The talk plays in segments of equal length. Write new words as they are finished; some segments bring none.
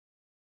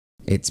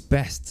It's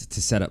best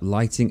to set up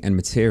lighting and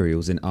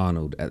materials in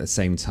Arnold at the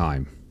same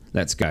time.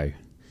 Let's go.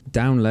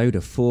 Download a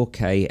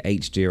 4K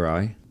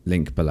HDRI,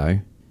 link below,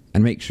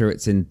 and make sure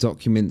it's in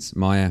Documents,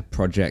 Maya,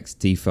 Projects,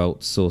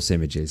 Default, Source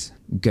Images.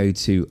 Go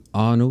to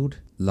Arnold,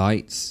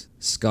 Lights,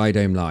 Sky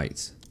Dome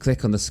Light.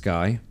 Click on the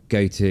sky,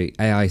 go to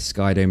AI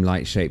Sky Dome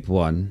Light Shape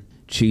 1,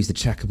 choose the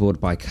checkerboard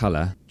by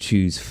color,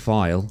 choose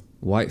File,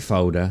 White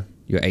Folder,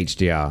 your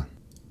HDR.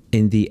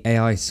 In the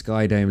AI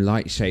Sky Dome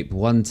Light Shape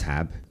 1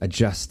 tab,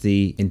 adjust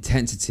the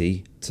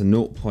intensity to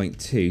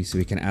 0.2 so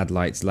we can add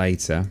lights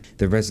later,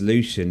 the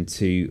resolution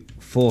to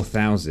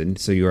 4000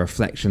 so your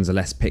reflections are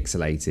less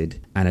pixelated,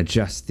 and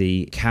adjust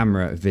the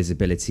camera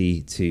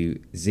visibility to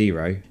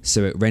 0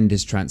 so it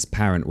renders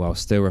transparent while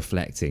still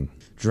reflecting.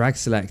 Drag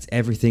select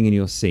everything in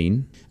your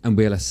scene and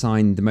we'll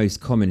assign the most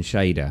common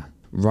shader.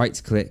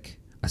 Right click,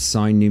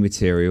 assign new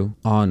material,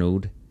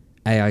 Arnold,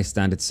 AI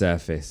standard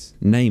surface,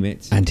 name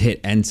it and hit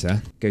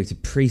enter. Go to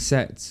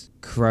presets,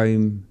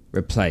 chrome,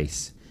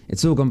 replace.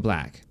 It's all gone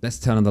black. Let's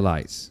turn on the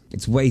lights.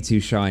 It's way too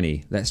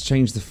shiny. Let's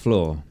change the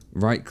floor.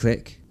 Right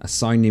click,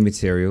 assign new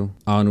material,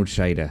 Arnold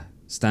shader,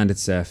 standard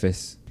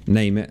surface,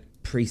 name it,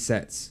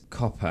 presets,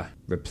 copper,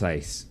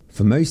 replace.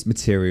 For most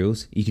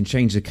materials, you can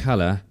change the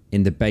color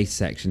in the base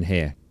section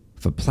here.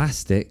 For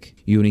plastic,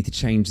 you'll need to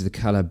change the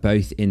color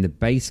both in the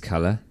base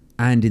color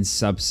and in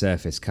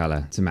subsurface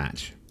color to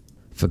match.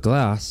 For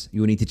glass,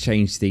 you'll need to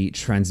change the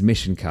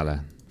transmission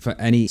color. For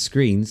any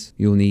screens,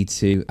 you'll need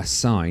to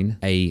assign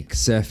a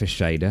surface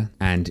shader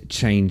and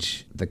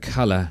change the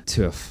color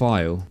to a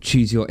file.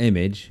 Choose your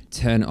image,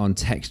 turn on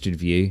textured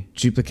view,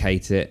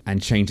 duplicate it, and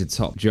change the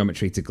top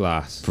geometry to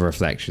glass for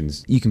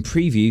reflections. You can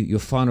preview your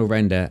final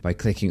render by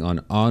clicking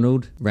on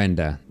Arnold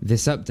Render.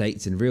 This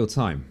updates in real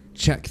time.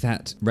 Check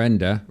that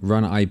render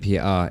run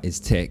IPR is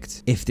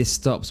ticked. If this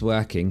stops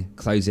working,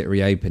 close it,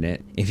 reopen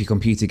it. If your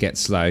computer gets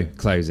slow,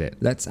 close it.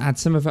 Let's add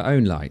some of our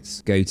own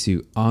lights. Go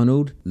to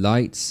Arnold,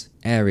 Lights,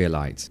 Area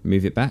Light.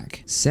 Move it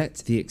back. Set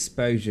the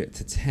exposure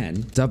to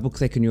 10. Double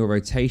click on your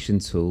rotation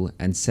tool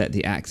and set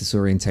the axis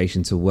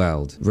orientation to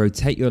world.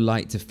 Rotate your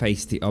light to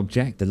face the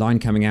object. The line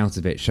coming out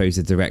of it shows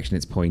the direction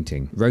it's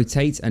pointing.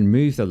 Rotate and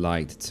move the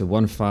light to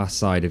one far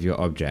side of your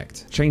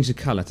object. Change the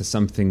color to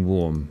something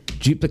warm.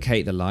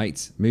 Duplicate the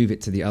light, move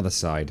it to the other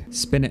side.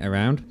 Spin it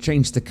around,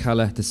 change the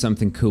color to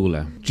something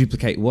cooler.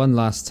 Duplicate one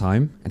last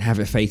time and have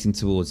it facing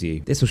towards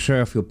you. This will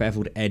show off your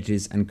beveled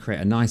edges and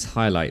create a nice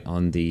highlight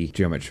on the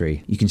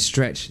geometry. You can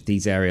stretch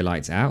these area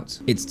lights out.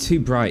 It's too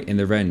bright in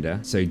the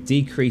render, so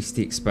decrease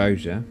the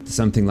exposure to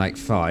something like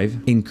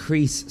 5.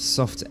 Increase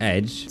soft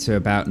edge to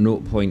about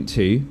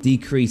 0.2.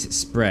 Decrease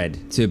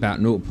spread to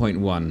about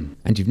 0.1.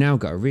 And you've now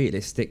got a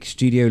realistic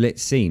studio lit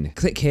scene.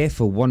 Click here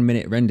for 1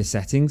 minute render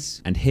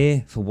settings and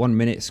here for 1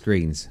 minute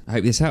screens. I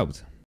hope this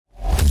helped.